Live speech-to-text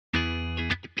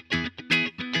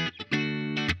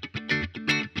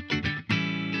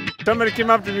Somebody came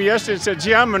up to me yesterday and said,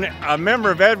 gee, I'm a member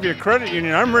of Advia Credit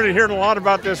Union. I'm really hearing a lot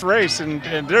about this race, and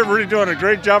they're really doing a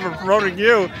great job of promoting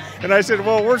you. And I said,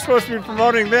 well, we're supposed to be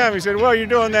promoting them. He said, well, you're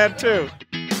doing that too.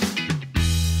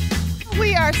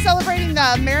 We are celebrating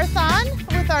the marathon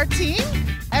with our team.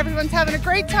 Everyone's having a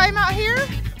great time out here.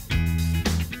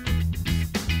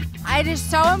 It is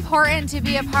so important to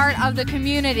be a part of the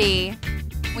community.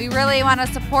 We really want to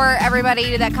support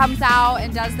everybody that comes out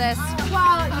and does this.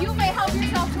 Well, you may help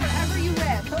yourself to whatever you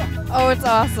wish. Oh, it's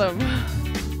awesome.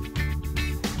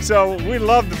 So we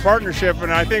love the partnership,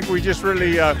 and I think we just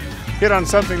really hit on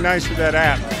something nice with that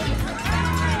app.